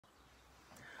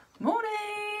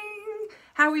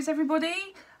How is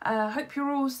everybody? Hope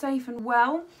you're all safe and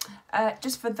well.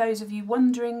 Just for those of you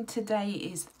wondering, today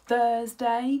is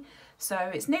Thursday, so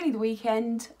it's nearly the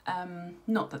weekend.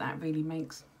 Not that that really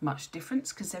makes much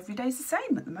difference because every day's the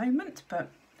same at the moment,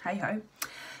 but hey ho.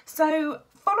 So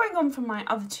following on from my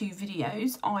other two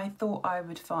videos, I thought I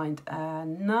would find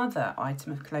another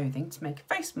item of clothing to make a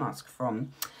face mask from.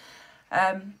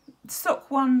 Sock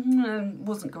one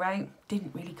wasn't great,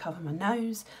 didn't really cover my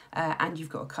nose, and you've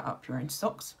got to cut up your own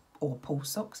socks, or pull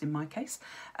socks in my case.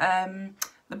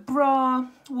 The bra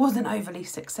wasn't overly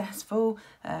successful,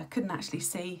 couldn't actually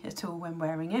see at all when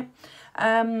wearing it.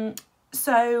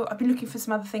 So I've been looking for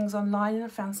some other things online and I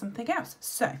found something else.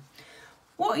 So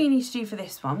what you need to do for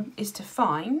this one is to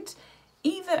find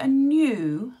either a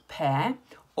new pair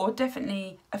or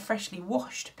definitely a freshly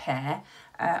washed pair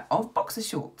of boxer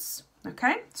shorts.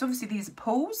 Okay, so obviously these are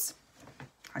pulls.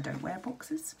 I don't wear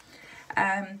boxers.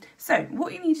 So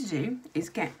what you need to do is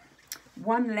get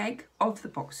one leg of the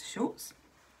boxer shorts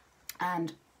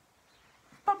and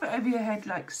pop it over your head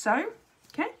like so.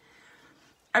 Okay,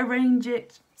 arrange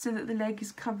it so that the leg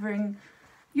is covering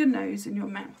your nose and your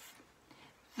mouth.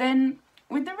 Then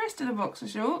with the rest of the boxer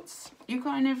shorts, you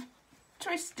kind of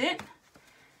twist it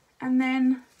and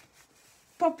then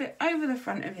pop it over the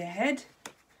front of your head.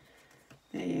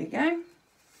 There you go.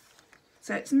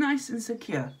 So it's nice and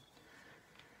secure.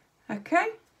 Okay,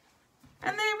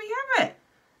 and there we have it.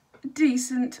 A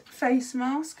decent face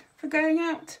mask for going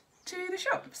out to the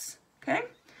shops. Okay.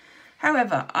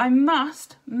 However, I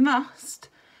must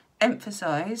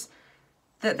emphasise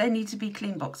that they need to be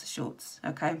clean boxer shorts.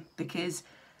 Okay, because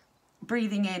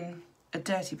breathing in a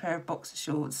dirty pair of boxer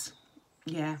shorts,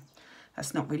 yeah,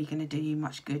 that's not really going to do you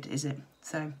much good, is it?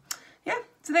 So, yeah,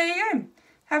 so there you go.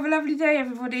 Have a lovely day,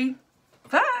 everybody.